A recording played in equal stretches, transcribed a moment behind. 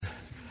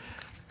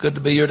Good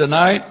to be here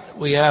tonight.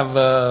 We have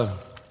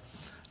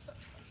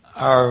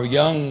our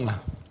young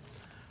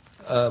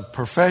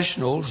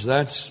professionals.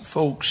 That's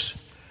folks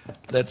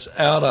that's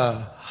out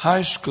of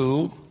high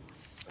school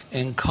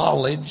and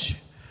college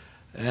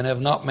and have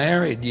not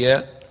married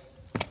yet.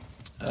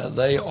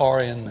 They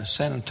are in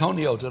San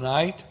Antonio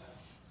tonight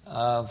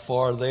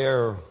for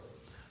their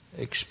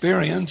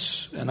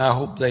experience, and I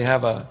hope they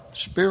have a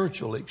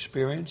spiritual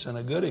experience and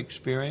a good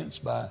experience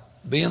by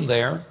being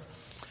there.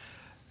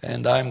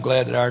 And I'm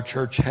glad that our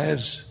church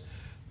has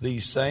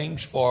these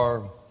things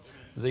for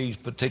these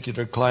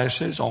particular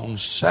classes. On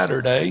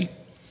Saturday,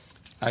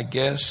 I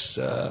guess,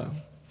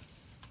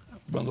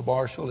 Brother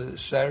Marshall,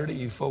 it's Saturday,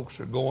 you folks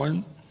are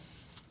going.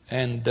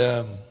 And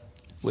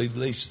we've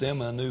leased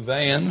them a new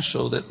van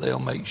so that they'll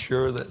make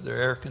sure that their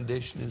air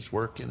conditioning is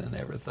working and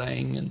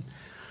everything.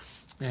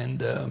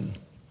 And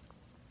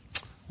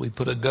we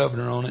put a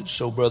governor on it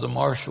so Brother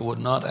Marshall would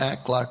not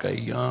act like a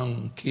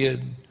young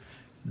kid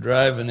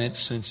driving it,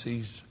 since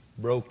he's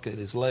broke at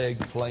his leg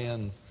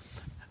playing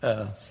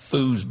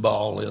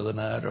foosball the other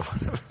night or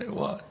whatever it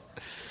was.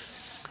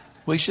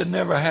 We should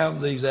never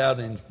have these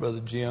outings,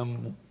 Brother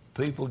Jim.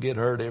 People get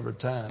hurt every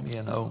time,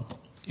 you know.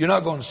 You're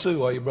not going to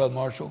sue, are you, Brother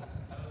Marshall?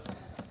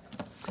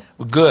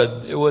 Well,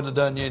 good. It wouldn't have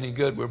done you any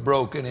good. We're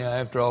broke anyhow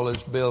after all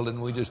this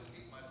building. We just...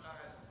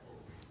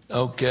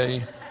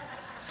 Okay.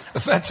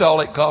 If that's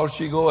all it costs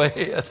you, go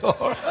ahead.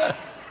 All right.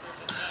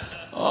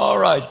 All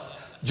right.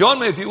 Join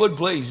me, if you would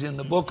please, in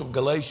the book of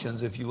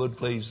Galatians, if you would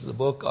please, the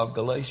book of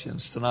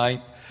Galatians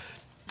tonight.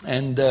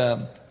 And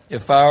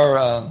if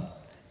our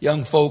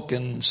young folk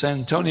in San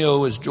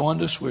Antonio has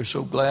joined us, we're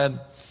so glad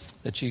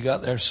that you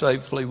got there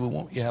safely. We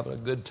want you having a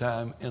good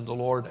time in the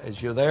Lord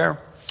as you're there.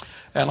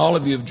 And all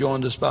of you have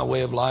joined us by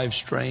way of live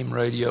stream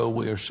radio.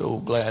 We are so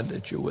glad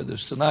that you're with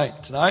us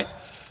tonight. Tonight,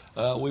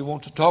 we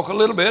want to talk a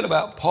little bit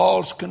about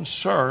Paul's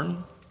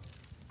concern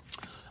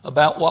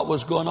about what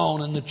was going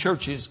on in the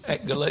churches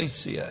at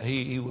Galatia.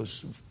 He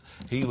was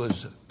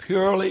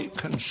purely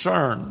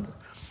concerned.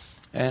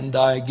 And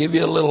I gave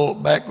you a little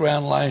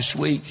background last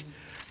week,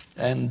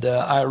 and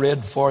I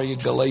read for you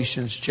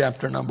Galatians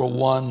chapter number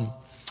 1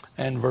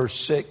 and verse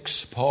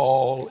 6.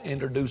 Paul,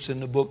 introducing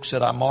the book,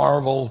 said, "I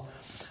marvel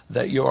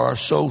that you are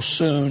so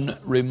soon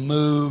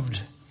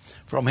removed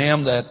from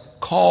him that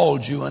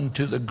called you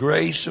unto the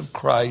grace of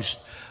Christ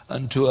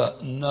unto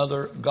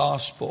another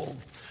gospel."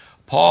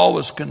 Paul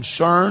was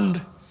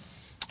concerned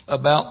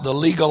about the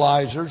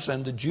legalizers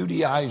and the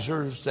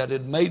Judaizers that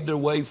had made their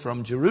way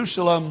from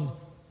Jerusalem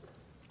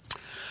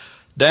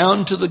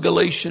down to the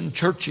Galatian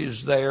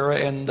churches there,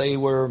 and they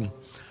were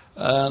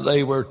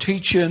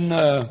teaching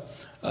the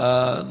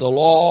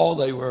law.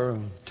 They were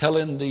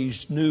telling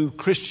these new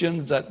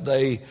Christians that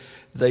they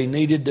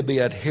needed to be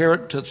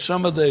adherent to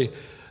some of the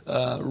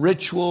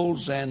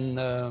rituals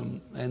and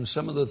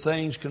some of the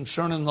things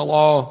concerning the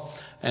law,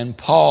 and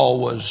Paul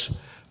was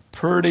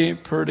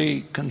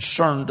pretty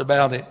concerned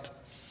about it.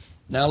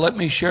 Now let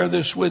me share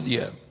this with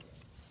you.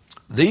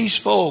 These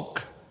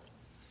folk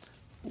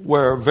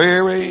were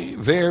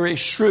very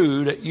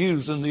shrewd at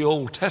using the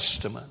Old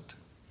Testament.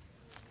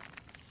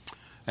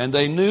 And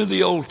they knew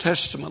the Old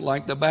Testament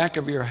like the back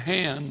of your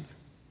hand.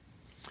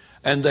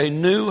 And they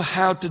knew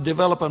how to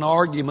develop an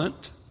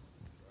argument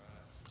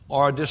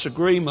or a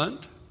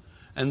disagreement,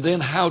 and then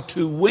how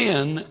to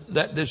win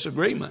that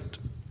disagreement.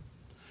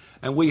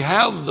 And we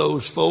have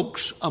those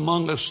folks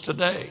among us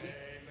today.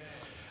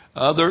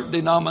 Other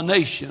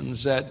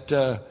denominations that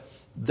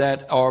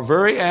are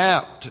very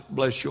apt,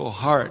 bless your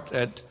heart,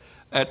 at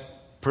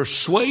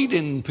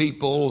persuading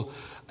people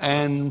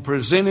and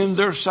presenting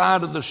their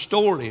side of the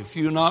story. If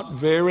you're not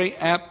very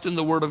apt in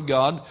the Word of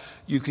God,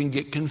 you can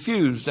get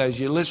confused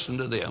as you listen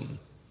to them.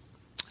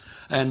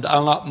 And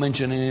I'll not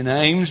mention any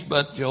names,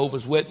 but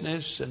Jehovah's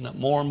Witness and the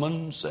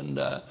Mormons and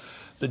the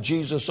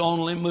Jesus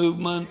Only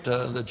movement,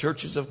 the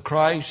Churches of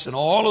Christ, and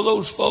all of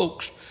those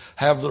folks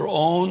have their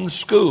own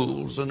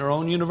schools and their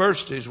own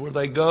universities where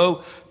they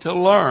go to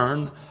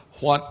learn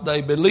what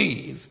they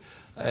believe.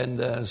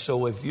 And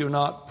so if you're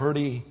not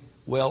pretty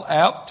well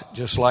apt,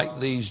 just like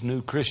these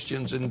new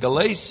Christians in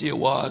Galatia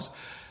was,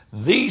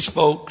 these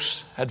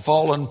folks had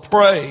fallen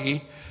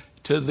prey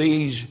to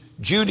these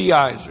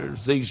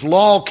Judaizers, these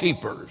law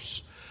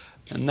keepers.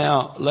 And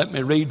now let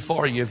me read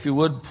for you, if you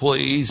would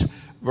please,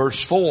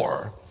 verse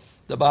 4.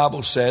 The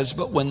Bible says,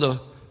 "But when the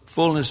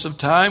fullness of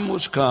time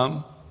was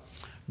come,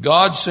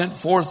 God sent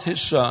forth his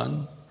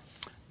Son,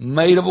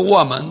 made of a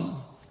woman,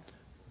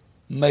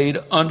 made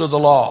under the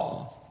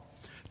law,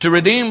 to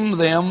redeem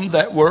them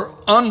that were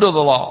under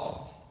the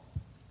law,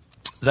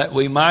 that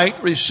we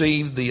might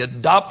receive the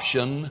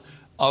adoption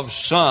of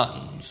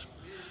sons."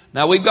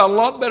 Now we've got a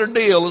lot better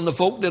deal than the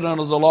folk did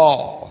under the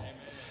law.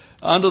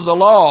 Under the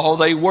law,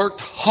 they worked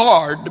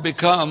hard to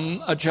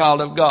become a child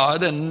of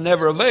God and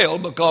never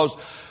availed, because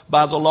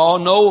by the law,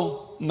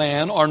 no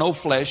man or no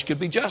flesh could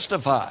be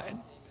justified.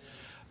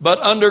 But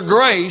under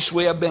grace,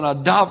 we have been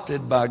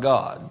adopted by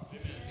God.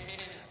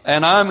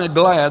 And I'm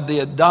glad the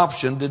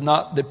adoption did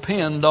not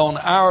depend on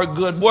our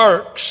good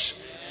works.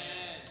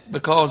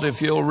 because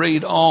if you'll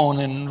read on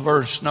in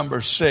verse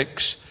number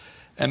 6,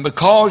 and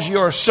because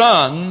your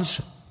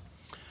sons,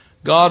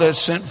 God has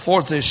sent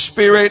forth His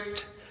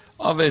Spirit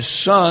of His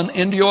Son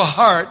into your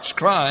hearts,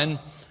 crying,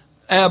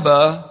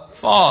 Abba,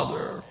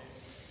 Father.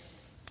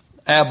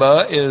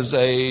 Abba is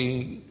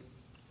a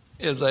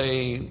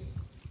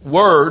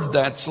word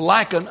that's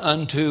likened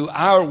unto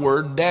our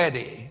word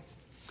daddy.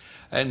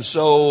 And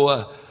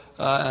so,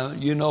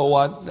 you know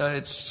what,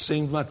 it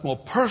seems much more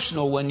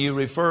personal when you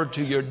refer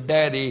to your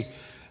daddy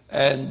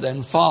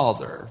than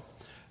father.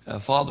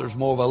 Father's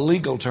more of a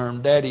legal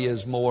term. Daddy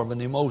is more of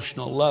an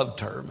emotional love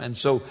term. And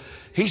so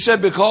he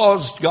said,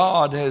 because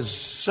God has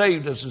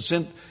saved us and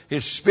sent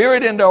His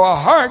Spirit into our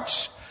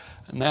hearts,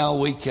 now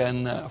we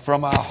can,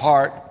 from our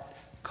heart,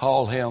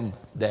 call Him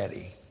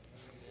Daddy.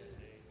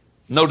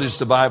 Notice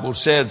the Bible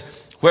says,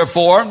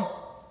 wherefore,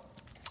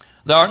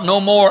 thou art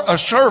no more a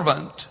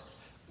servant,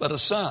 but a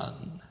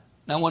son.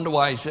 Now I wonder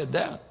why he said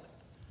that.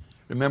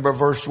 Remember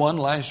verse 1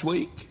 last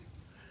week?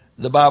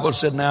 The Bible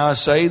said, now I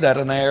say that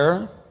an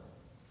heir,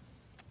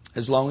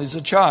 as long as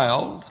a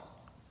child,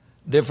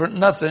 different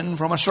nothing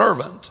from a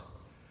servant,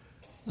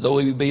 though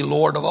he be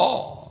Lord of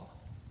all.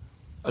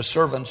 A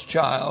servant's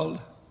child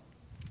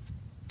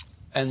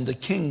and the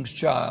king's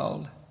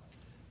child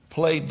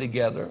played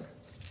together,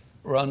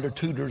 or under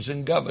tutors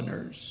and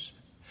governors.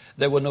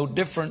 They were no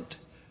different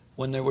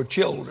when they were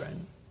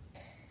children.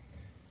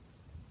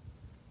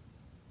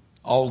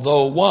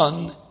 Although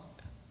one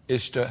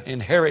is to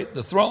inherit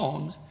the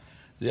throne,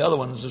 the other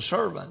one is a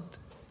servant.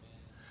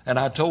 And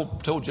I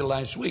told you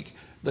last week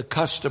the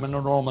custom in the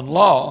Roman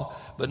law,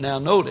 but now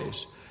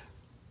notice,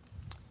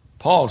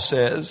 Paul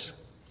says,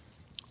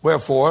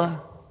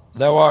 wherefore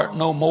thou art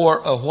no more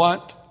a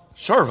what?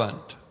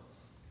 Servant,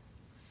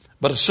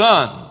 but a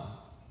son.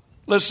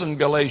 Listen,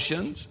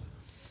 Galatians,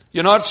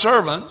 you're not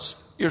servants,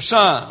 you're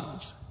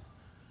sons.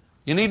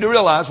 You need to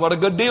realize what a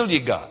good deal you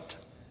got.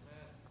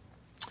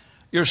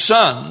 You're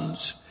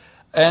sons,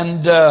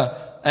 and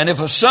if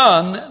a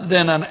son,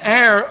 then an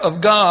heir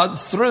of God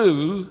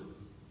through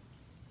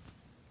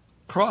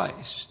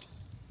Christ.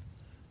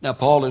 Now,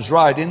 Paul is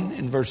writing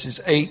in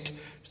verses 8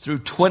 through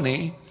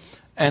 20,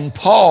 and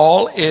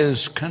Paul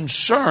is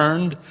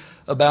concerned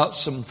about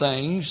some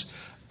things,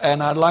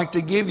 and I'd like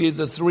to give you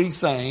the three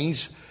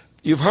things.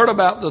 You've heard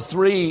about the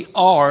 3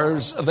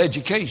 R's of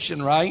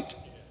education, right?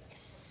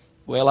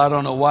 Well, I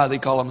don't know why they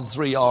call them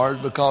 3 R's,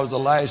 because the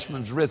last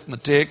one's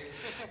arithmetic,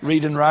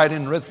 reading,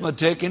 writing,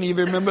 arithmetic. Any of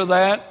you remember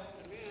that?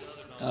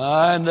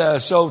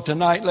 So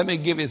tonight, let me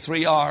give you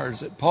 3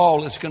 R's that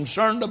Paul is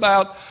concerned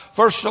about.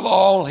 First of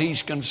all,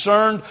 he's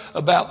concerned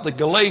about the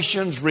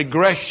Galatians'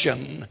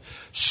 regression,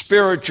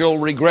 spiritual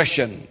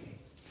regression.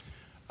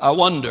 I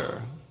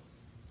wonder,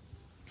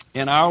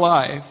 in our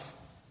life,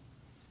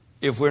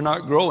 if we're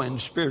not growing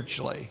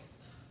spiritually,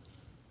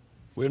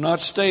 we're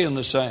not staying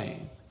the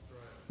same.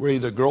 We're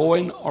either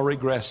growing or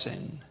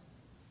regressing.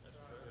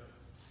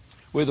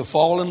 We're either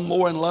falling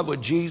more in love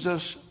with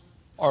Jesus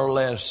or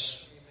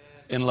less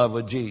in love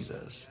with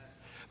Jesus.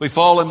 We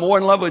falling more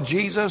in love with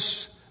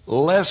Jesus,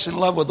 less in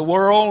love with the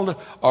world,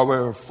 or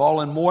we're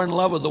falling more in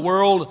love with the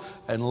world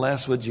and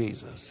less with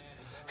Jesus.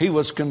 He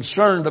was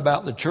concerned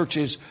about the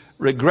church's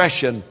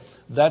regression.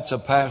 That's a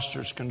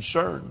pastor's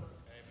concern.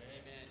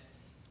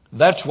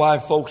 That's why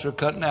folks are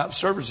cutting out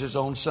services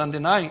on Sunday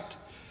night,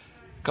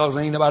 because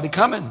there ain't nobody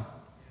coming.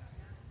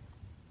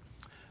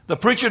 The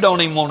preacher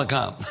don't even want to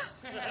come.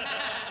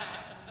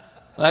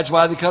 That's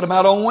why they cut them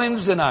out on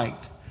Wednesday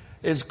night.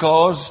 It's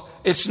because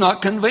it's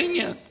not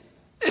convenient.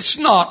 It's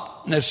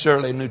not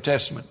necessarily New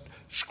Testament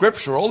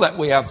scriptural that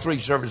we have 3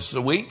 services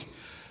a week.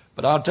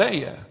 But I'll tell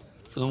you,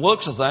 from the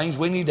looks of things,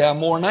 we need to have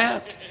more than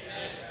that.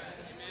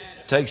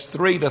 It takes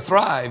 3 to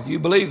thrive. You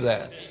believe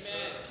that?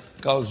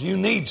 Because you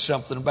need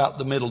something about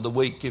the middle of the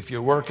week if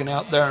you're working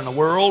out there in the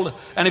world.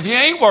 And if you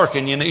ain't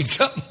working, you need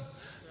something.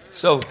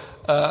 So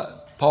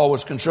Paul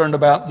was concerned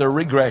about the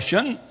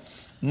regression.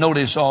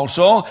 Notice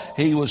also,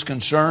 he was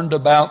concerned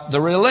about the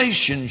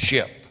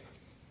relationship.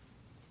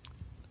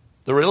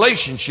 The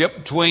relationship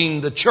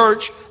between the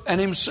church and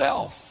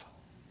himself.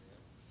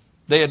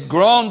 They had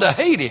grown to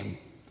hate him.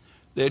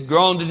 They had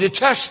grown to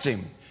detest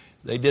him.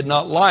 They did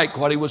not like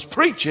what he was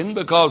preaching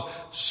because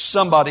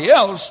somebody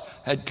else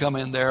had come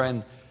in there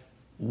and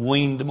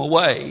weaned them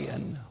away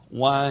and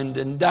wined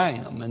and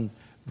dined them. And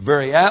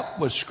very apt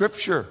with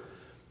Scripture.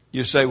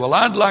 You say, well,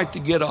 I'd like to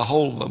get a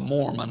hold of a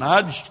Mormon.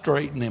 I'd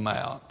straighten him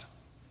out.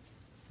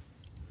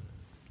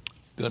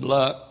 Good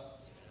luck.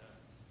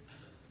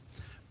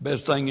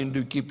 Best thing you can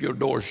do, keep your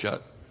door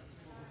shut.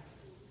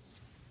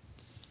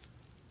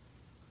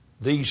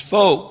 These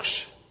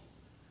folks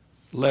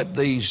let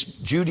these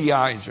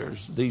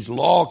Judaizers, these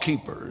law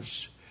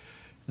keepers,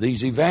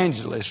 these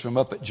evangelists from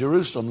up at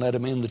Jerusalem, let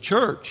them in the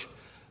church.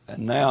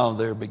 And now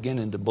they're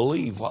beginning to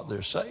believe what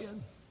they're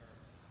saying.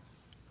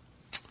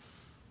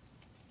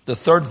 The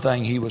third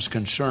thing he was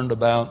concerned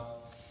about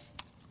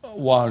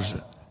was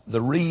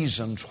the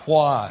reasons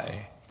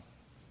why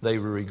they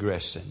were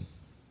regressing.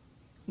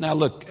 Now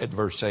look at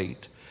verse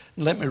 8.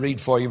 Let me read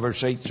for you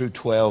verse 8 through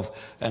 12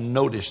 and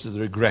notice the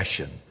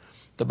regression.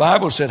 The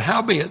Bible said,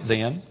 howbeit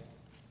then,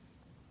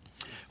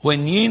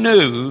 when ye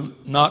knew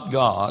not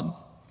God,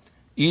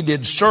 ye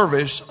did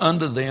service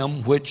unto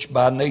them which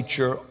by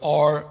nature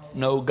are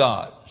no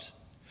gods.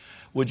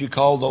 Would you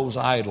call those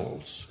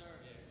idols?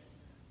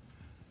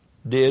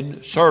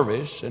 Did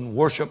service and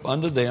worship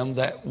unto them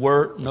that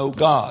were no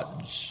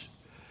gods.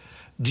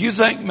 Do you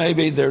think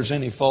maybe there's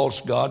any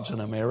false gods in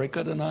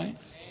America tonight?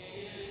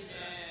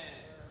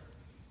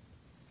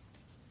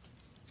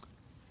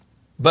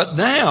 But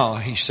now,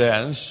 he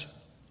says,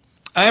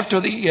 after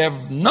that ye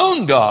have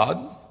known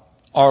God,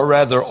 or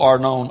rather are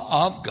known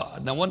of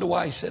God. Now I wonder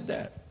why he said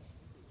that.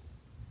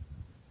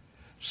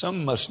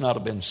 Some must not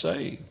have been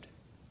saved.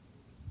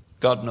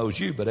 God knows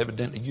you, but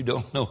evidently you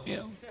don't know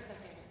him.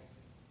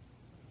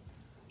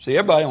 See,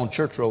 everybody on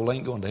church roll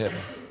ain't going to heaven.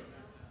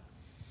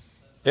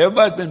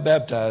 Everybody's been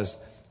baptized.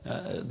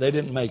 They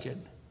didn't make it.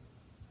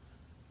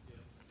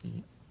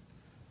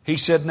 He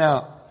said,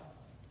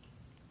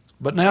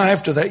 but now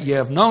after that ye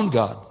have known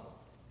God,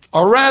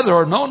 or rather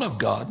are known of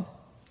God,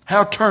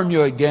 how turn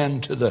you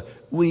again to the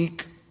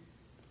weak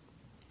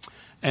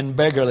and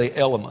beggarly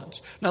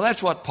elements? Now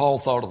that's what Paul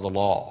thought of the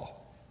law.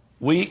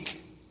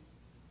 Weak,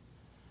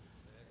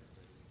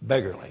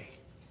 beggarly.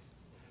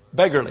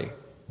 Beggarly,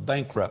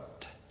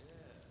 bankrupt.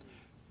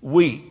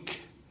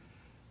 Weak,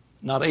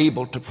 not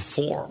able to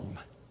perform.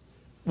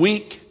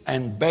 Weak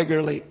and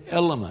beggarly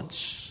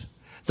elements.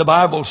 The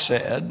Bible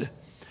said,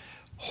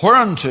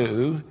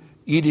 whereunto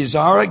ye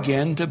desire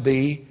again to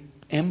be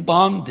in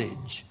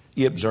bondage.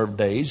 Ye observe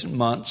days and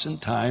months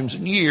and times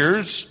and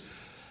years.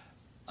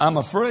 I'm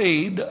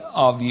afraid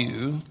of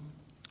you,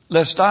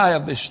 lest I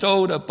have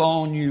bestowed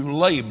upon you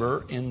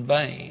labor in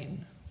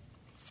vain.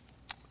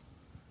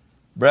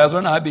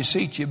 Brethren, I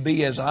beseech you,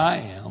 be as I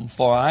am,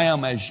 for I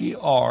am as ye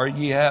are.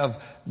 Ye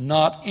have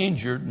not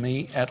injured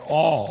me at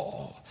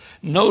all.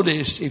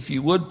 Notice, if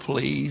you would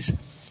please,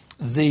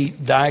 the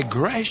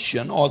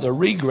digression or the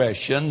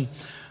regression.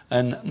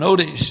 And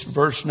notice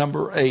verse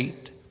number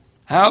 8.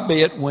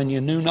 Howbeit when you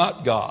knew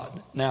not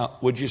God. Now,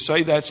 would you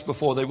say that's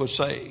before they were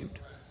saved?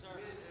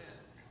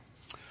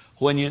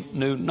 When you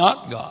knew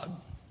not God.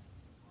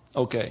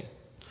 Okay.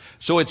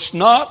 So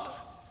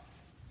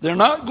they're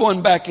not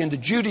going back into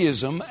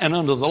Judaism and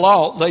under the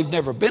law. They've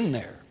never been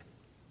there.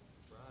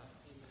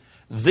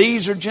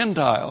 These are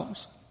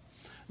Gentiles.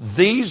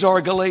 These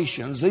are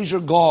Galatians. These are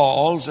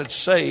Gauls that's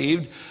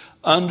saved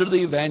under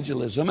the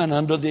evangelism and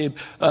under the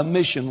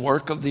mission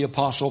work of the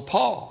Apostle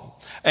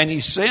Paul. And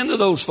he's saying to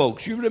those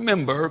folks, you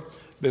remember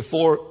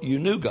before you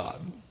knew God.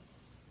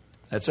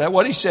 That's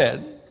what he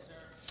said.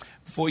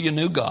 Before you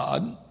knew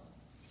God,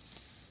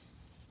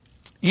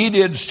 ye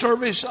did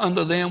service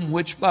unto them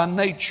which by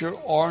nature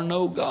are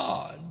no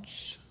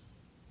gods.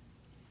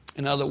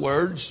 In other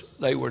words,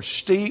 they were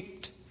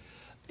steeped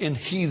in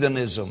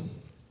heathenism.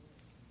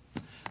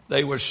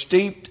 They were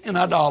steeped in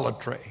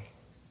idolatry.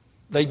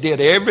 They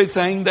did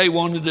everything they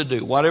wanted to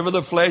do. Whatever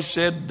the flesh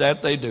said,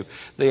 that they do.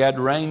 They had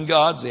rain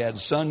gods, they had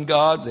sun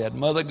gods, they had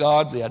mother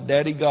gods, they had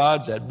daddy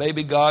gods, they had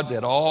baby gods, they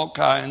had all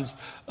kinds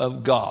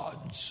of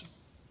gods.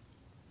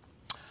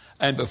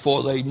 And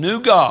before they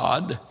knew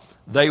God,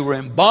 they were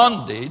in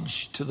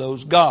bondage to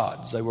those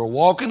gods. They were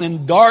walking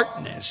in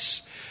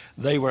darkness.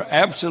 They were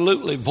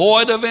absolutely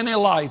void of any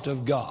light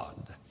of God.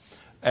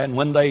 And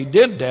when they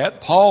did that,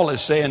 Paul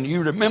is saying,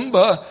 you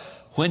remember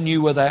when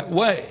you were that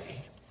way.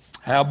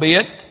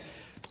 Howbeit,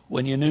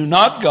 when you knew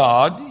not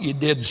God, you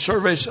did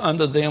service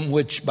unto them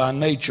which by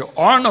nature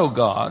are no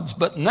gods.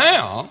 But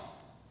now,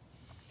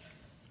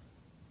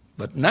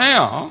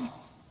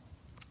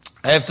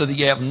 after that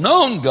ye have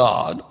known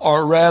God,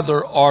 or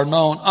rather are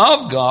known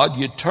of God,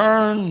 you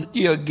turn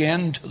ye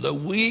again to the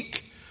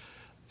weak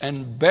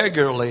and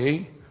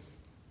beggarly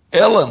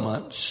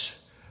elements,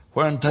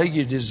 whereunto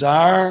you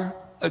desire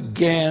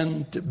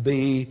again to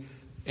be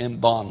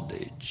in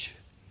bondage.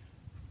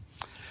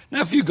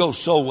 Now, if you go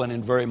soul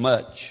winning very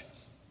much,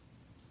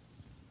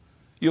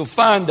 you'll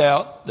find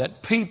out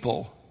that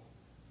people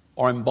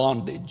are in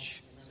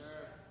bondage.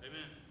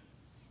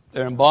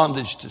 They're in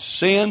bondage to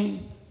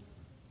sin.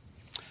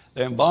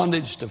 They're in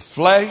bondage to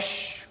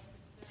flesh.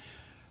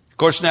 Of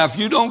course, now, if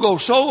you don't go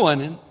soul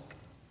winning,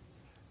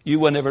 you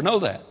will never know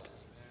that.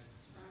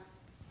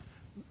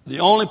 The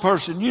only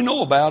person you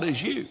know about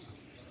is you.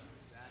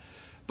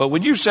 But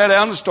when you sit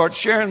down and start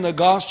sharing the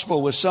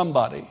gospel with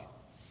somebody,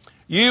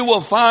 you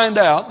will find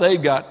out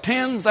they've got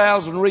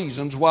 10,000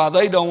 reasons why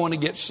they don't want to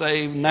get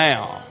saved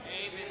now.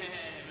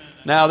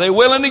 Now, they're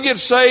willing to get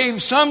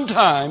saved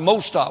sometime,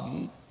 most of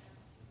them.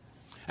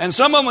 And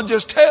some of them will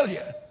just tell you.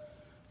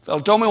 A fellow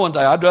told me one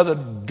day, I'd rather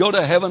go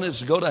to heaven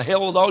as go to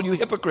hell with all you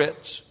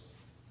hypocrites.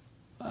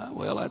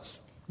 Well, that's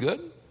good.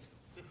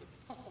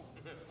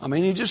 I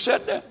mean, he just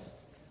said that.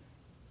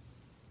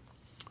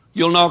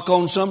 You'll knock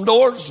on some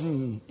doors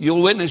and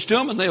you'll witness to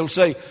them and they'll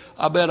say,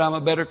 I bet I'm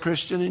a better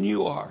Christian than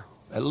you are.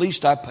 At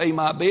least I pay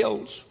my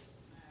bills.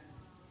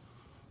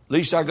 At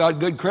least I got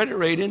good credit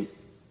rating.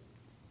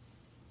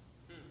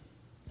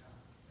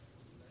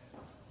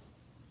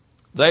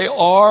 They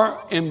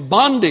are in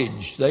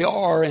bondage. They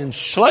are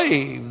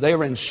enslaved. They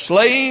are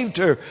enslaved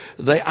to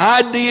the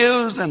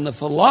ideas and the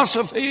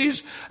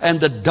philosophies and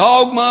the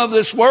dogma of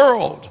this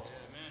world.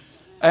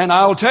 And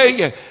I'll tell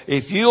you,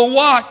 if you'll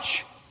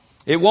watch,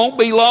 it won't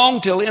be long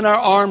till in our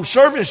armed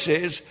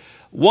services,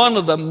 one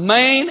of the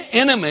main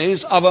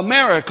enemies of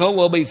America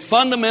will be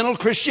fundamental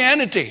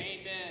Christianity.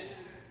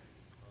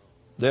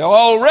 They're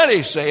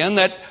already saying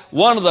that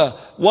one of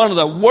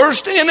the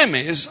worst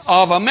enemies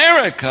of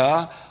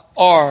America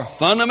are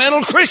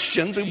fundamental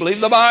Christians who believe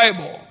the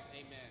Bible.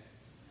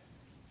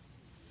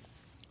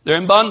 They're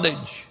in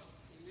bondage.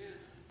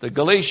 The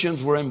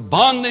Galatians were in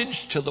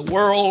bondage to the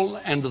world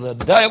and to the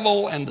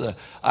devil and to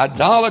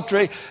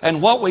idolatry.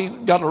 And what we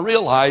got to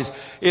realize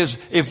is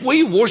if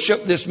we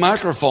worship this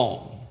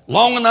microphone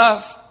long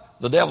enough,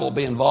 the devil will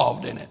be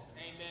involved in it.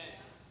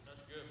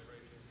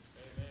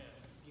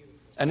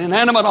 An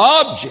inanimate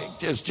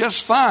object is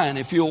just fine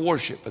if you'll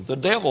worship it. The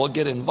devil will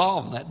get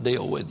involved in that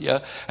deal with you.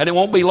 And it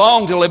won't be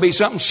long till there'll be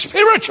something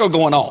spiritual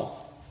going on.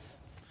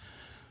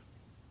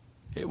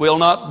 It will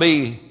not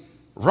be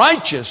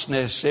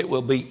righteousness. It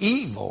will be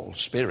evil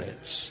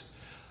spirits.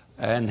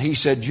 And he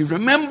said, you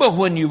remember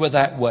when you were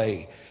that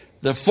way.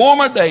 The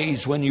former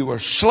days when you were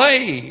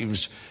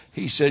slaves.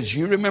 He says,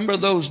 you remember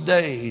those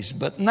days.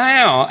 But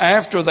now,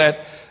 after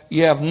that,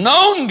 you have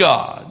known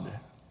God.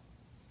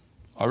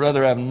 Or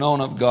rather have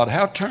known of God.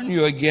 How turn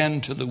you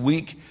again to the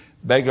weak,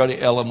 beggarly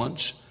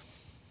elements,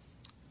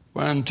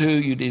 whereunto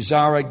you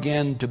desire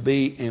again to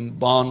be in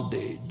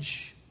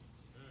bondage?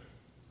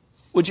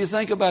 Would you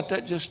think about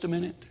that just a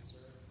minute?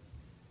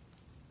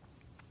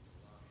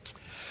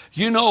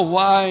 You know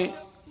why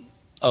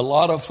a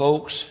lot of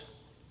folks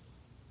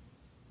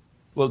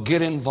will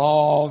get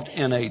involved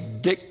in a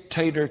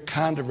dictator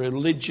kind of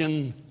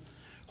religion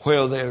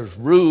where there's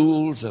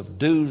rules of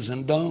do's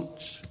and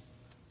don'ts?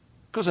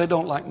 Because they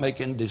don't like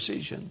making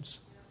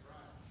decisions.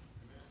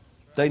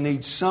 They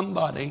need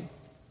somebody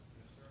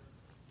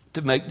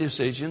to make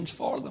decisions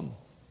for them.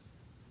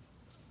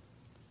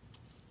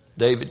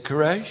 David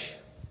Koresh,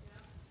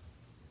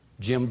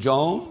 Jim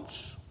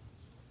Jones,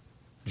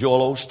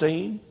 Joel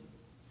Osteen.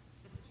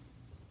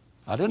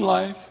 I didn't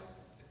laugh.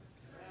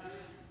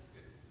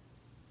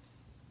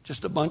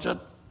 Just a bunch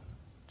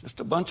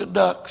of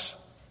ducks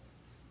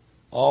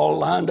all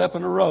lined up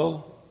in a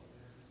row.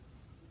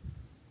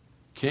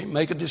 Can't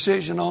make a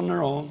decision on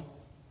their own.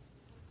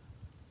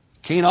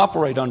 Can't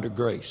operate under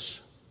grace.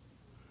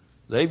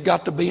 They've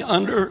got to be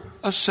under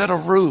a set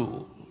of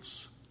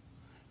rules,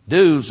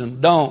 do's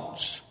and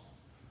don'ts,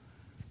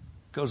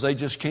 because they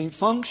just can't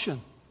function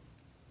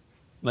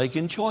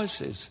making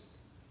choices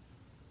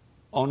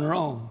on their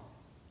own.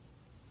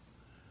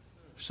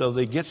 So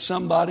they get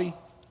somebody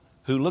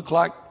who look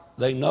like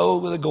they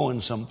know they're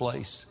going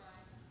someplace,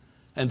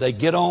 and they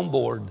get on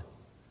board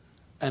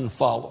and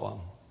follow them.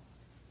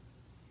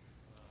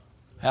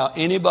 How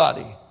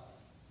anybody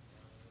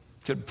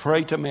could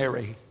pray to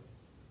Mary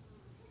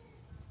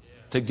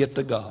to get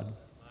to God.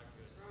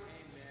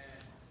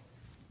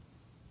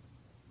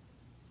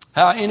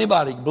 How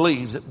anybody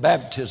believes that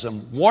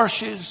baptism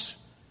washes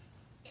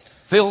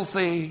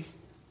filthy,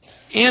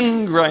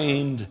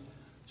 ingrained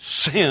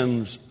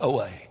sins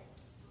away.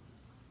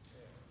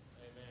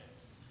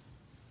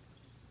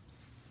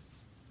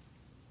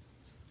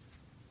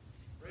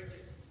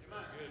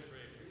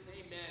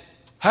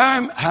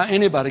 How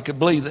anybody could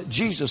believe that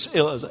Jesus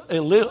is an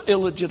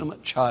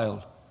illegitimate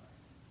child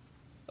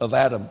of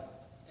Adam.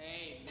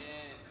 Amen.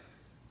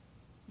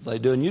 They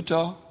do in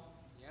Utah.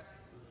 Yep.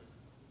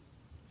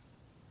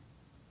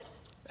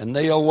 And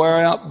they'll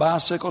wear out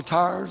bicycle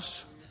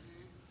tires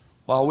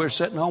while we're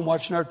sitting home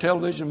watching our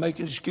television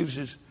making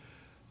excuses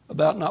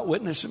about not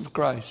witnessing for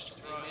Christ.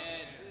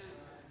 Amen.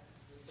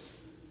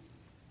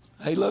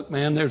 Hey, look,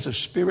 man, there's a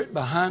spirit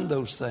behind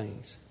those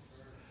things.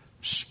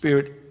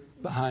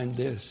 Spirit behind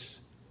this.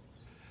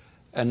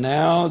 And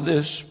now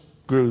this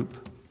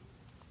group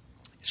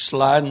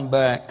sliding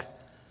back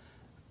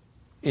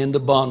into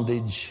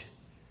bondage.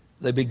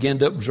 They begin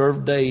to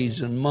observe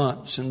days and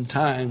months and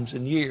times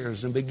and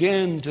years and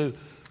begin to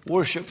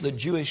worship the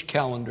Jewish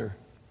calendar,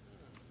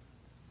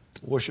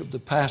 worship the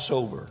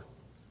Passover,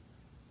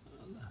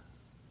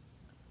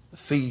 the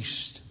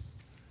feast,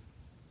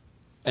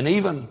 and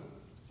even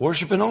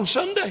worshiping on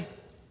Sunday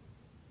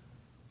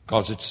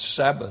because it's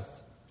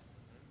Sabbath.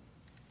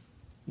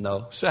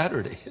 No,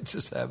 Saturday, it's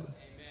a Sabbath.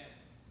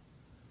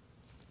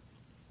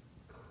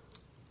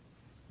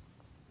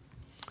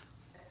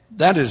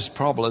 That is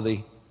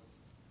probably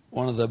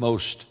one of the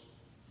most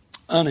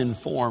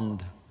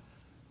uninformed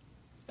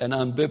and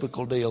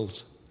unbiblical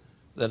deals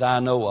that I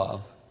know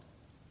of,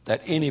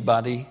 that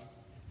anybody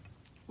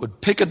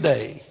would pick a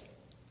day.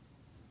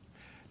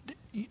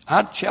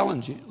 I'd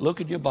challenge you,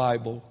 look at your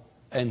Bible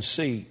and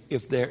see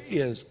if there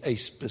is a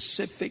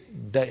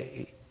specific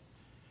day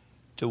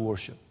to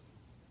worship.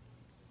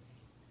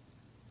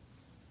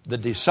 The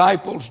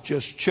disciples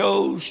just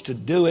chose to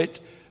do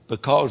it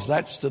because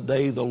that's the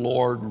day the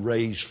Lord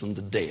raised from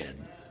the dead.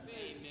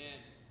 Amen.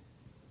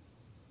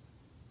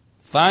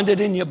 Find it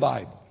in your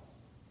Bible.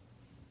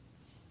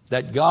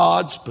 that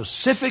God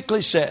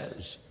specifically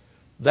says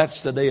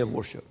that's the day of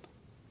worship.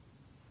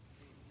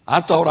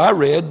 I thought I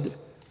read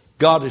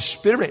God is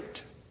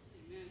spirit,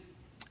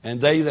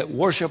 and they that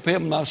worship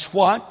him must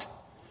what?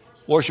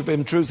 Worship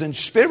him in truth and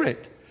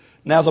spirit.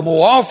 Now, the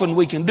more often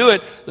we can do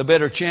it, the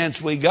better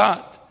chance we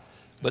got.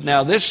 But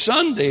now this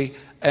Sunday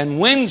and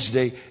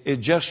Wednesday is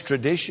just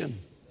tradition.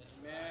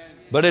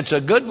 But it's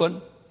a good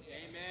one.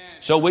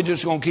 So we're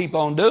just going to keep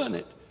on doing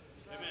it.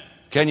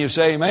 Can you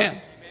say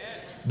amen?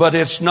 But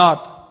it's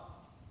not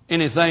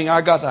anything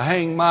I got to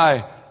hang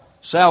my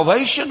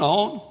salvation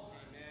on.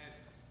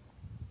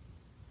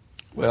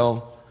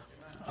 Well,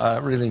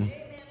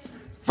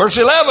 verse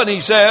 11,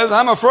 he says,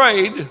 I'm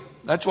afraid.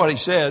 That's what he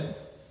said.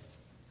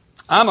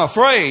 I'm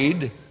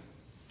afraid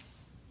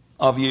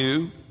of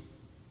you.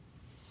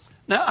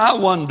 Now, I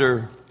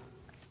wonder,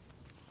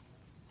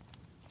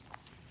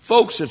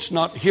 folks that's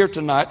not here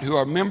tonight who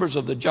are members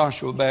of the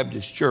Joshua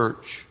Baptist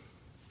Church,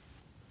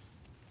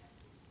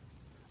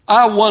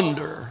 I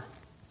wonder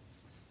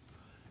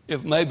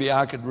if maybe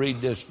I could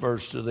read this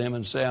verse to them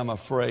and say, I'm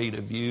afraid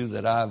of you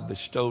that I've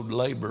bestowed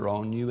labor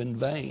on you in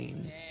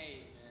vain.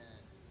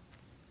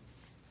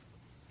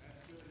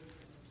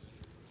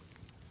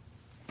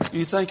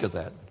 You think of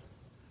that.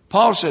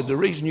 Paul said the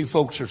reason you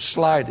folks are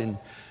sliding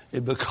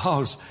is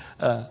because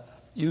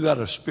you got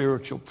a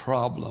spiritual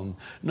problem.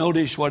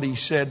 Notice what he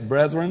said,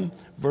 brethren,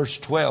 verse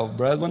 12.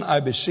 Brethren, I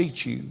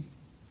beseech you,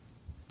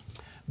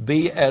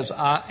 be as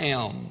I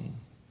am.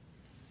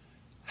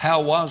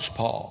 How was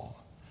Paul?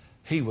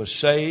 He was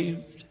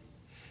saved.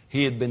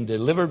 He had been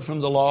delivered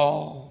from the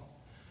law.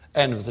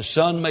 And if the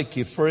Son make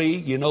you free,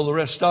 you know the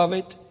rest of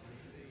it?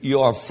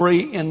 You are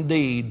free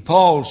indeed.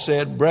 Paul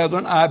said,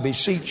 brethren, I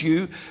beseech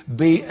you,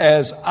 be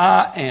as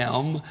I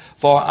am,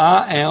 for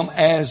I am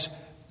as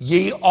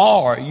ye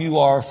are. You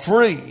are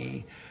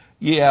free.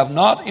 Ye have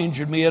not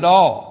injured me at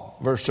all.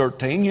 Verse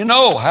 13, you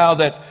know how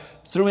that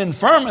through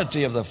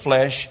infirmity of the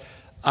flesh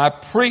I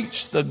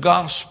preached the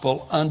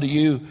gospel unto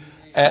you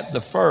at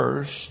the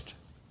first.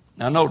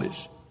 Now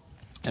notice,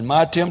 and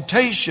my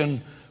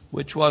temptation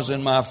which was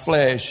in my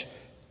flesh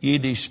ye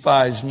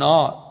despise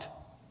not.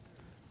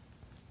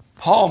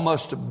 Paul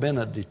must have been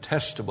a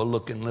detestable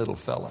looking little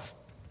fella.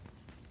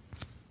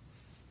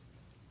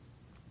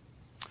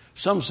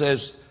 Some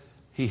says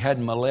he had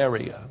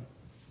malaria.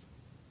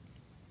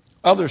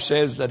 Others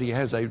says that he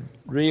has a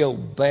real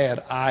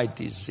bad eye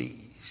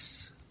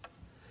disease.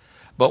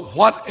 But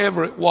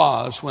whatever it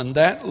was, when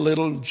that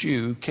little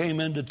Jew came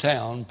into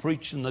town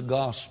preaching the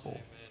gospel,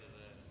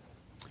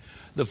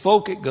 the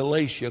folk at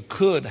Galatia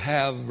could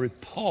have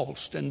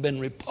repulsed and been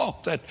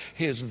repulsed at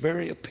his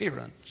very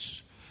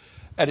appearance,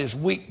 at his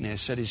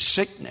weakness, at his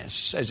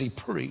sickness as he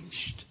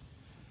preached.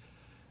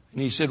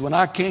 And he said, when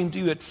I came to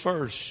you at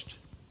first,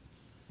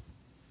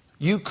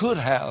 you could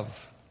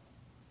have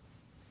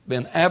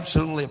been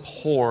absolutely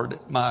abhorred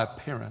at my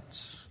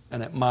appearance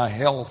and at my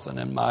health and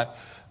in my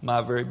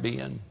very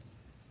being.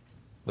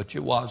 But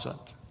you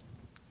wasn't.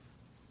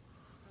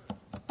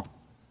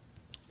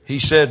 He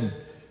said,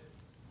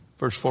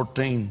 verse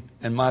 14,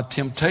 and my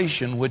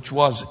temptation which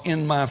was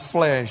in my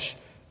flesh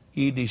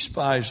ye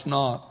despised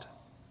not,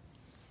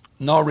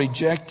 nor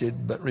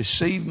rejected, but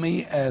received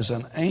me as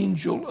an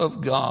angel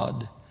of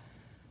God,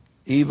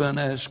 even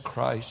as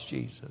Christ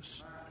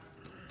Jesus.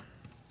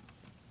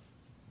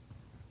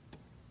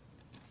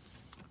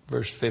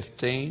 Verse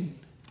 15,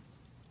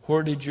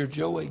 where did your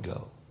joy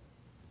go?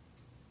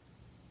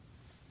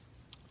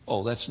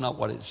 Oh, that's not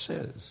what it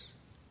says.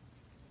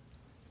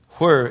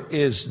 Where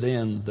is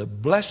then the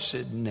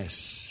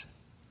blessedness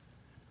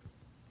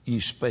ye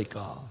spake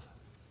of?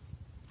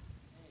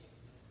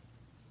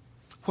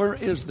 Where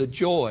is the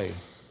joy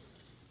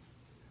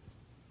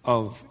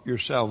of your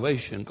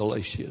salvation,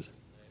 Galatians?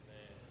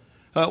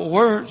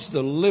 Where's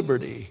the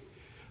liberty?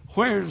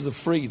 Where's the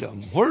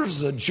freedom? Where's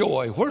the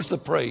joy? Where's the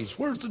praise?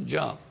 Where's the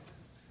jump?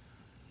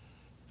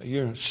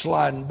 You're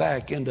sliding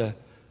back into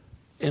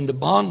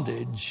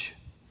bondage.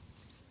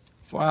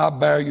 For I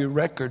bear you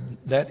record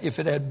that if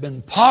it had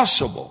been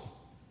possible,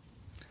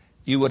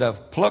 you would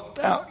have plucked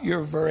out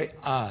your very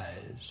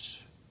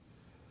eyes,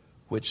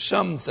 which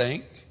some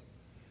think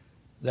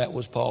that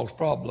was Paul's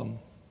problem.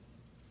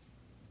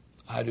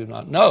 I do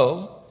not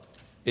know.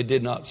 It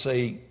did not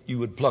say you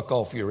would pluck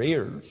off your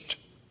ears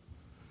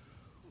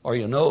or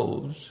your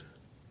nose.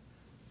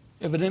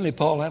 Evidently,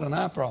 Paul had an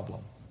eye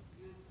problem.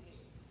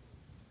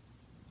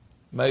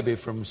 Maybe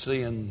from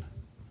seeing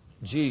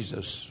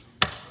Jesus.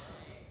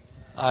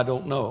 I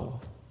don't know.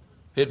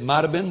 It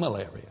might have been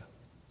malaria.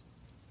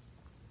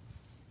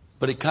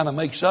 But it kind of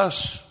makes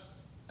us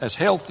as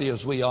healthy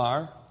as we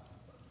are,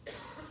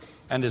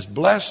 and as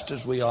blessed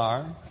as we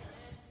are,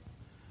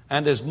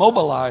 and as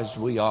mobilized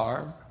we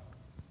are,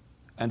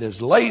 and as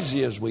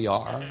lazy as we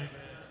are,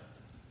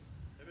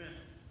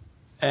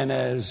 and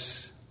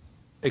as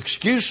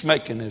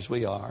excuse-making as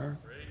we are.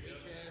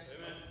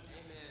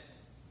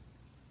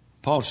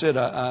 Paul said,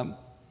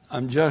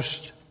 I'm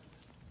just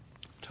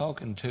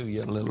talking to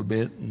you a little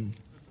bit,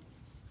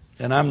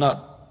 and I'm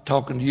not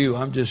talking to you.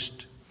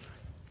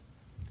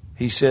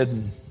 He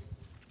said,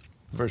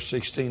 Verse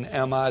 16,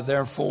 am I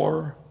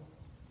therefore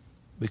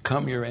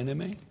become your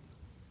enemy?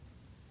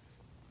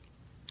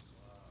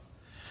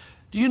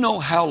 Do you know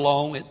how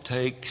long it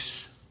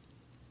takes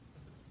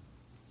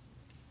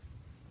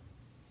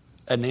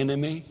an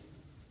enemy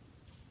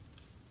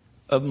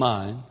of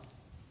mine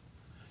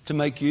to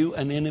make you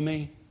an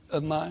enemy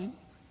of mine?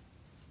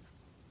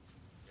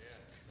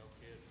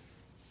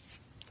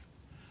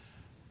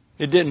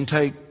 It didn't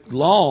take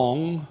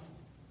long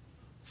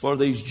for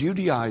these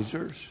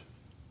Judaizers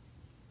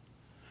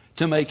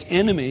to make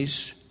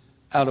enemies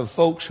out of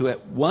folks who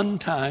at one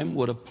time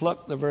would have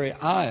plucked the very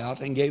eye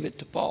out and gave it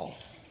to Paul.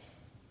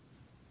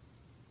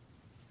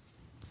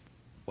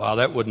 Well,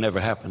 that would never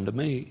happen to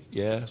me.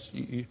 Yes,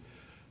 you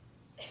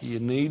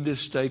need to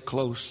stay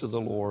close to the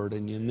Lord,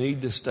 and you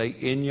need to stay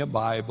in your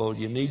Bible.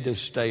 You need to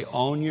stay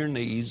on your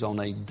knees on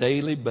a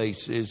daily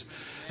basis,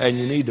 and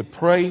you need to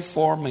pray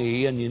for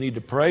me, and you need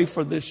to pray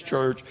for this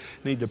church.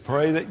 You need to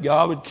pray that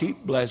God would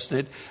keep blessing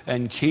it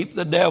and keep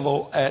the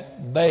devil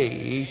at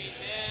bay.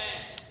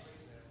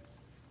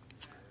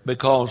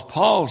 Because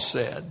Paul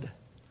said,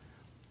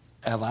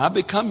 have I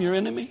become your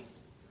enemy?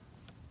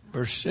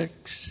 Verse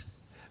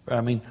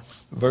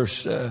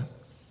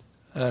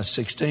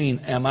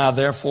 16, am I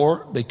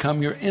therefore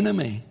become your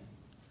enemy?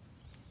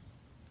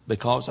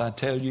 Because I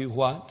tell you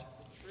what?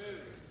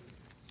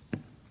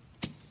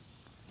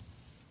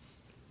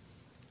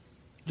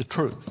 The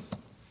truth.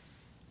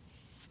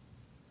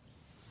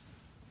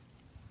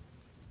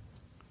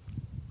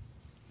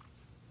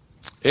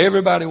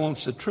 Everybody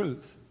wants the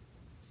truth.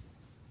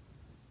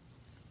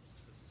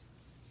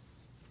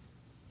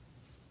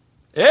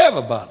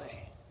 Everybody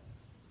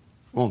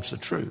wants the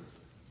truth.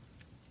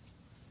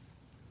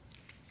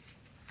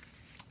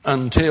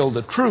 Until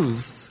the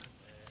truth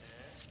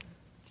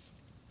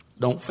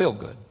don't feel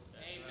good.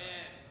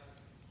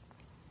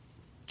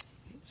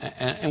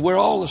 Amen. And we're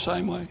all the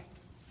same way.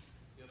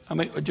 I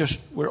mean,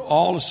 we're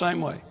all the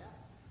same way.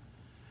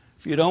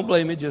 If you don't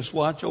believe me, just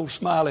watch old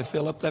Smiley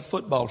fill up that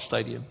football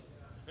stadium.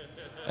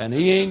 And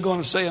he ain't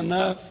going to say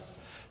enough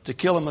to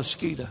kill a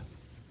mosquito.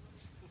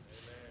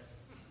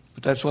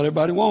 But that's what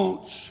everybody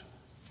wants.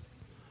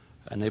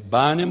 And they're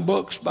buying them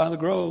books by the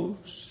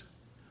groves.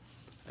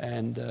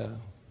 And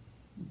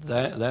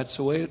that's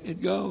the way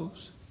it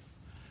goes.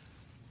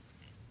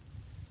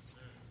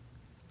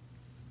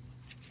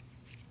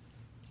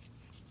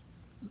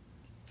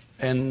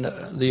 And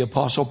the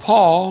Apostle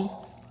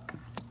Paul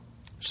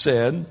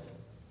said,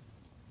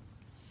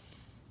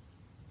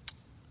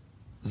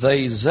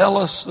 they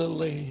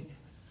zealously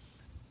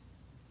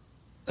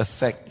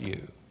affect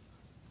you.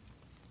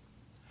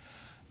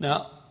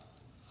 Now,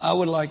 I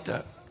would like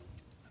to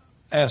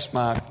ask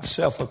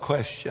myself a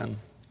question.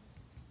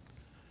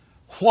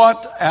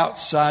 What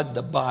outside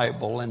the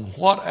Bible and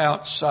what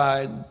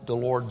outside the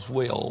Lord's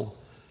will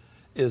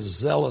is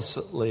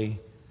zealously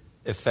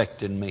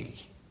affecting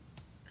me?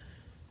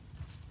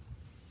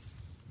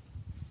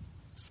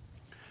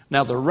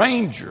 Now, the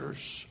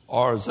Rangers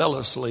are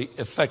zealously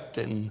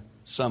affecting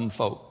some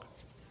folk.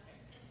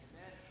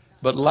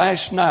 But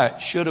last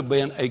night should have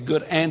been a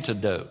good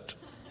antidote.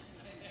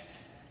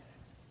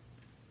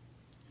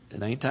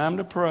 It ain't time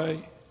to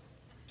pray.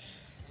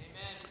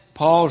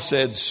 Paul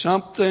said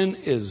something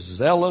is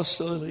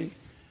zealously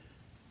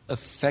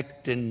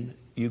affecting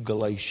you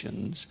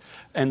Galatians.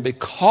 And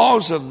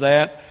because of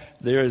that,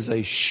 there is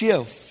a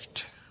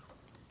shift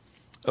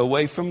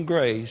away from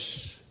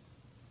grace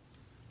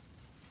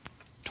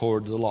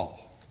toward the law.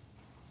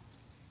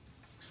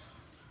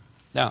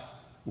 Now,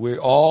 we're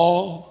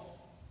all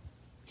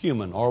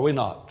human, are we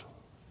not?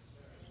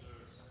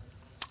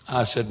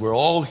 I said we're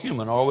all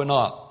human, are we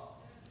not?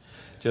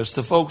 Just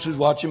the folks who's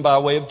watching by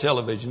way of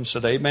television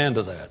said amen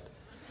to that.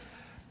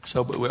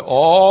 So, but we're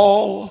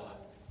all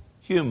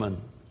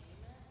human.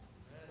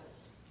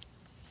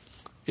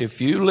 If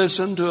you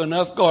listen to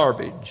enough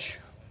garbage,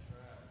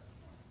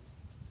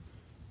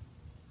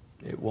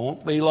 it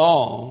won't be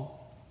long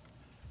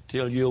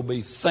till you'll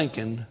be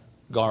thinking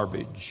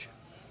garbage.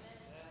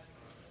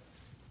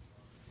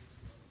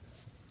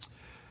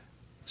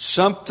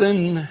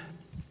 Something,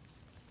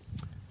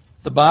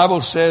 the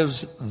Bible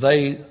says,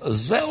 they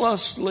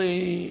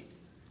zealously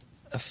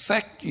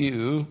affect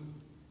you,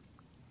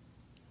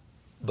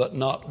 but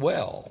not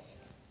well.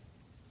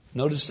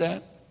 Notice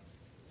that?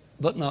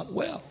 But not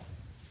well.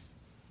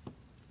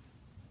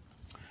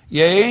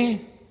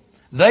 Yea,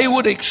 they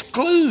would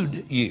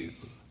exclude you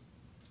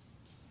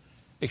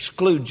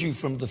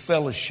from the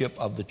fellowship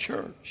of the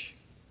church.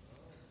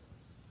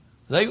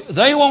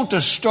 They want to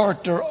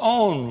start their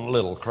own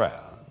little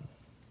crowd.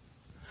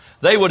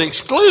 They would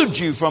exclude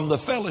you from the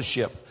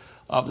fellowship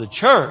of the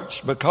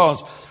church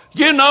because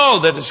you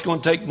know that it's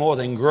going to take more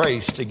than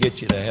grace to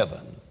get you to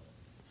heaven.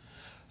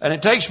 And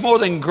it takes more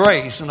than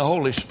grace and the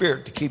Holy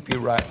Spirit to keep you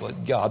right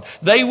with God.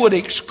 They would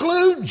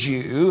exclude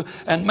you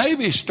and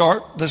maybe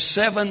start the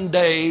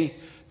 7-day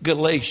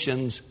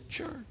Galatians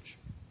church.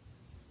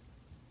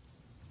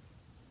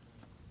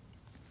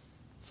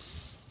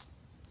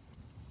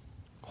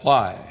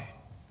 Why?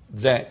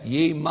 That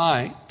ye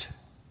might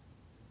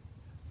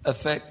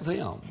affect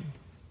them.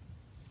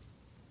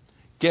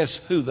 Guess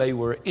who they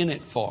were in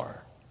it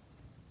for?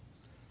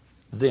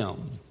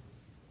 Them.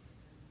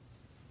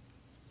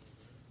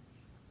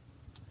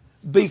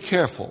 Be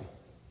careful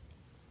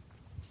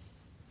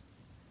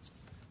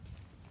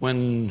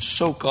when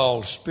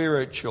so-called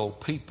spiritual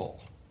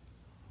people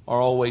are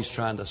always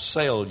trying to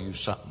sell you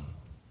something.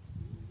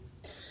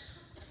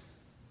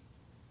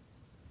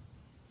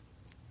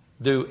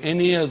 Do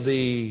any of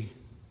the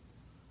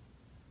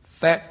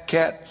fat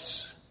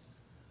cats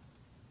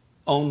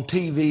on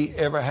TV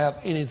ever have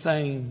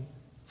anything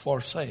for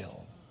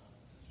sale?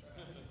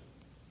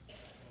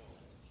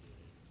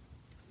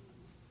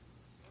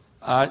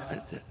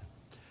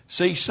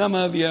 See, some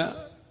of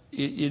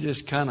you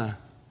just kind of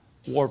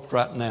warped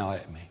right now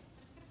at me.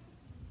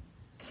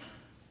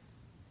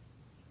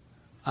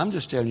 I'm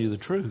just telling you the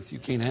truth. You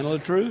can't handle the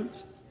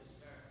truth?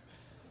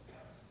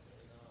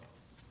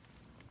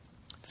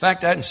 In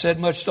fact, I hadn't said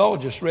much at all,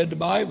 just read the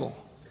Bible.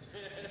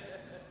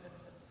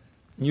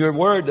 You're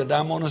worried that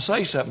I'm going to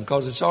say something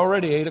because it's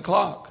already 8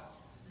 o'clock.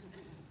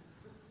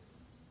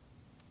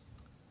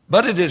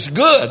 But it is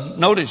good,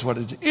 notice what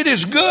it is. It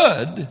is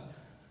good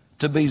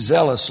to be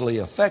zealously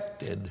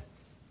affected.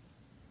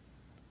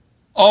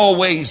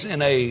 Always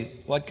in a,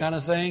 what kind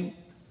of thing?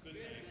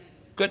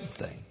 Good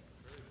thing.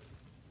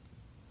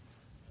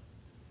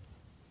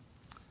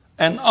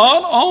 And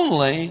not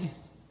only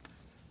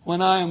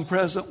when I am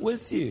present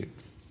with you.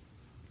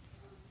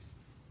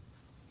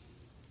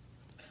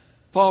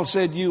 Paul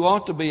said you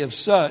ought to be of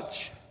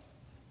such,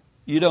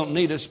 you don't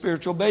need a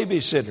spiritual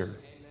babysitter. Amen.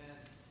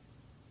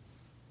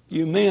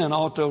 You men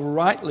ought to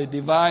rightly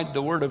divide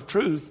the word of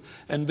truth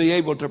and be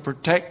able to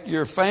protect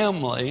your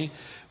family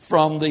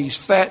from these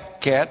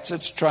fat cats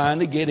that's trying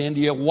to get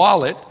into your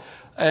wallet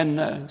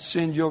and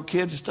send your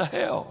kids to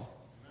hell.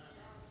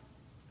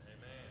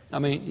 I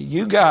mean,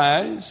 you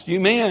guys, you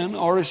men,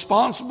 are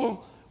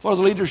responsible for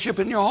the leadership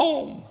in your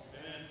home.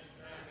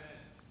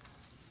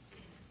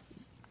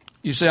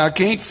 You say, I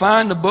can't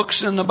find the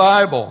books in the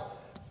Bible.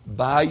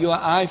 Buy your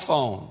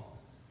iPhone.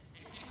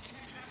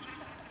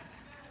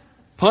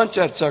 Punch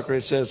that sucker.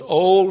 It says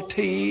Old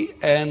T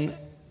and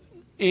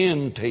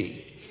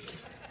NT.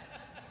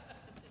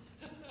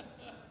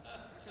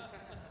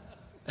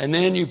 And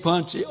then you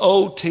punch the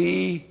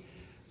OT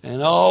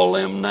and all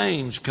them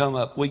names come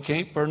up we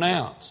can't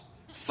pronounce.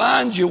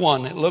 Find you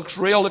one that looks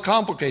real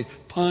complicated.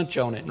 Punch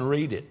on it and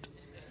read it.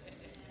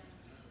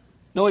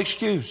 No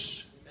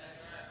excuse.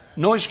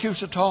 No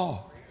excuse at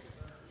all.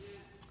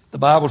 The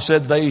Bible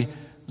said they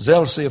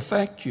zealously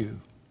affect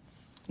you.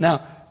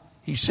 Now,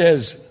 he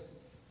says,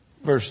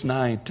 verse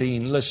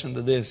 19, listen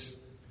to this.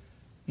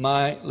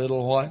 My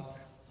little what?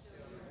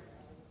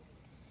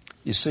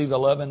 You see the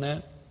love in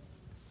that?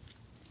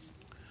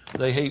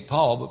 They hate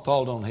Paul, but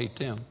Paul don't hate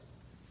them.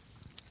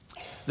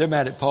 They're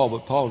mad at Paul,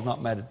 but Paul's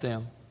not mad at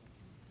them.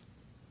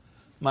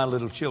 My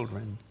little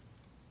children,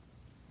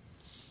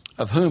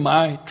 of whom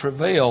I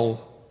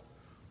travail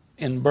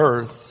in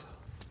birth.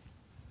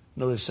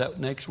 Notice that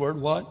next word,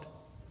 what?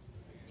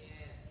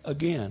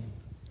 Again.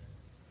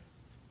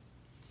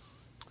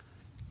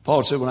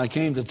 Paul said, when I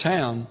came to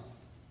town,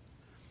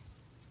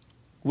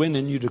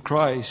 winning you to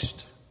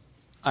Christ,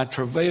 I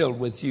travailed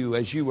with you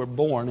as you were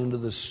born into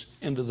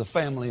the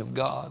family of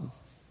God.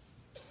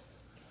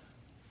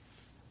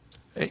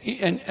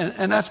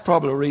 And that's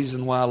probably a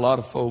reason why a lot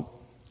of folk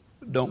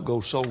don't go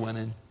soul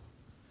winning.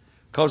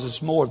 Because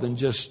it's more than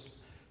just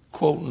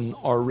quoting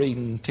or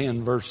reading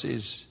 10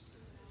 verses.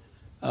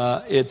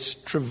 It's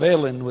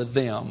travailing with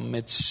them.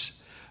 It's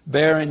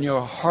bearing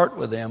your heart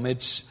with them.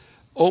 It's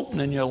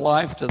opening your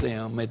life to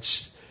them.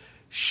 It's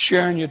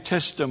sharing your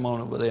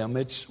testimony with them.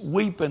 It's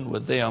weeping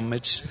with them.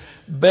 It's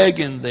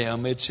begging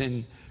them. It's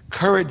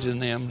encouraging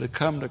them to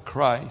come to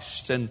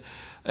Christ. And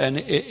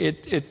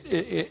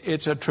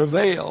it's a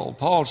travail.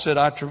 Paul said,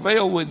 I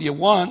travail with you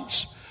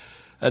once,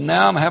 and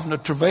now I'm having to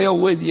travail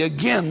with you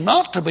again,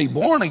 not to be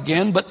born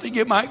again, but that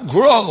you might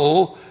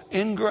grow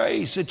in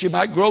grace, that you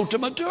might grow to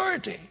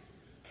maturity.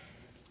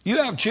 You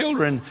have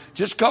children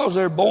just because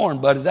they're born,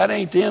 buddy. That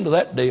ain't the end of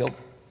that deal.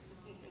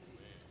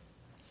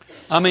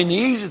 I mean, the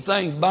easy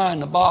thing's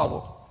buying the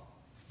bottle,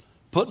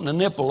 putting the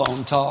nipple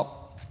on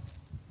top.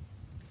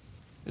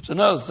 It's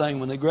another thing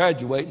when they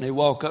graduate and they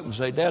walk up and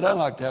say, Dad, I'd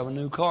like to have a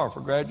new car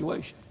for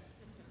graduation.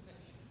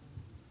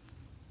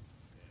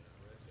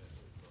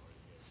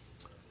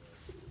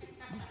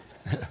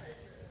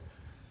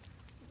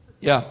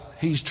 Yeah,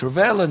 he's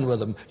travailing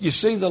with them. You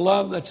see the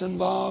love that's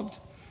involved?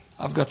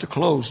 I've got to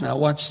close now.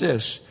 Watch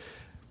this.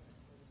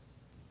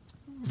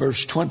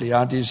 Verse 20,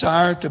 I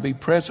desire to be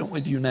present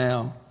with you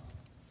now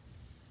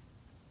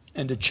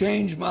and to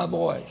change my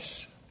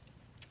voice,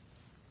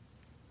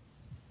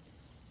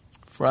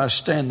 for I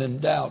stand in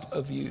doubt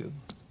of you.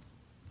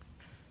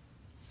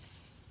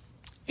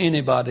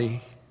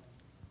 Anybody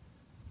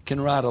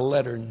can write a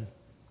letter and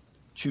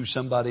choose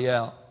somebody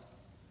out.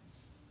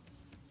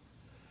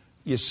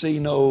 You see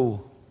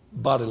no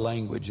body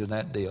language in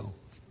that deal.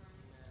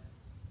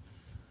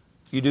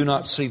 You do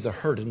not see the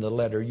hurt in the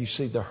letter. You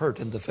see the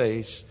hurt in the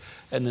face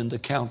and in the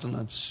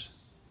countenance.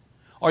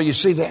 Or you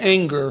see the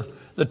anger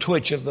the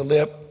twitch of the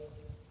lip,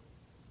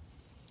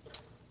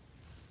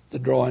 the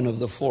drawing of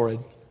the forehead.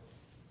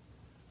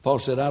 Paul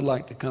said, I'd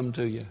like to come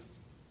to you,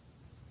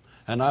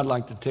 and I'd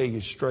like to tell you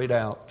straight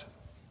out,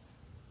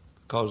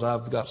 because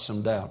I've got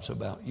some doubts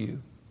about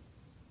you.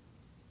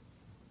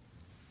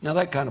 Now,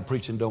 that kind of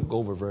preaching don't go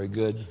over very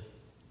good.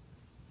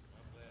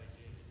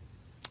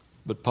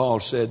 But Paul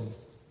said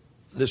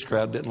this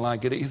crowd didn't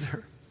like it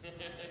either.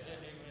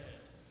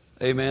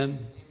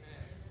 Amen.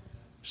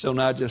 So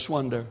now I just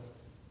wonder,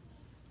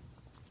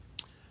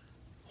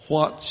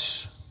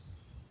 what's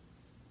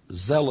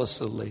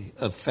zealously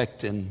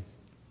affecting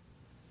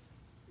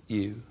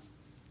you?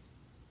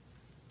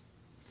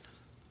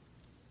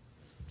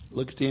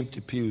 Look at the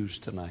empty pews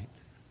tonight.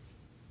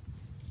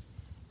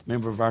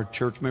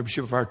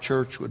 Membership of our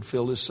church would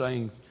fill this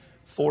thing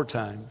 4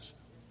 times.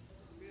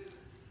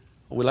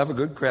 We'll have a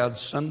good crowd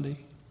Sunday.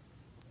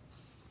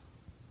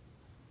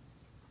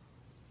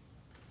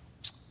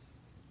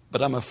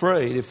 But I'm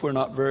afraid if we're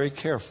not very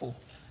careful,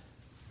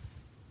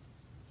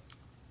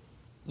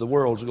 the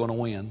world's going to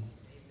win.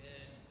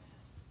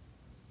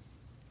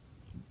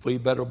 We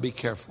better be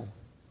careful,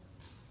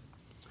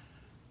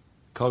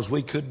 because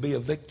we could be a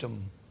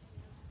victim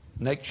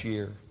next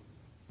year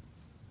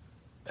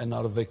and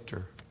not a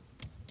victor.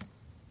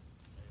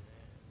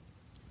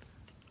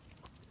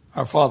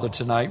 Our Father,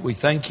 tonight we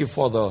thank you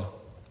for the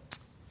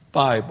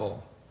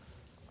Bible,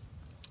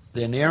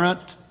 the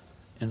inerrant,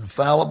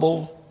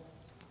 infallible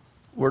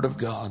Word of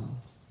God.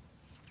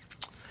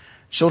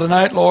 So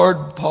tonight,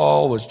 Lord,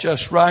 Paul was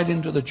just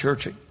writing to the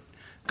church at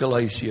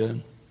Galatia,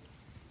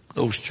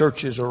 those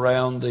churches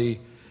around the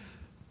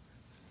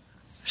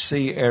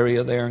sea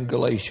area there in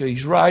Galatia.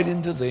 He's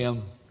writing to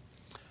them,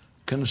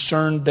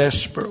 concerned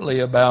desperately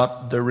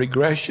about the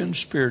regression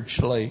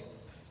spiritually,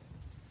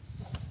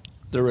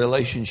 the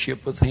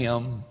relationship with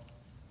Him,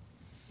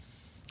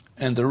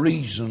 and the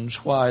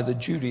reasons why the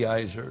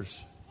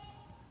Judaizers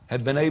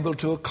had been able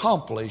to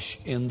accomplish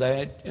in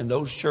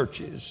those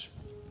churches,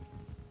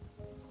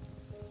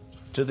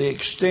 to the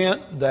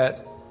extent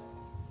that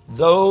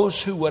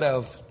those who would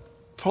have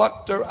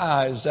plucked their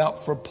eyes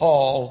out for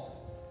Paul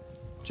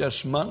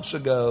just months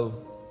ago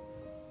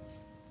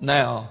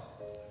now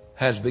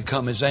has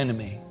become his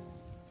enemy.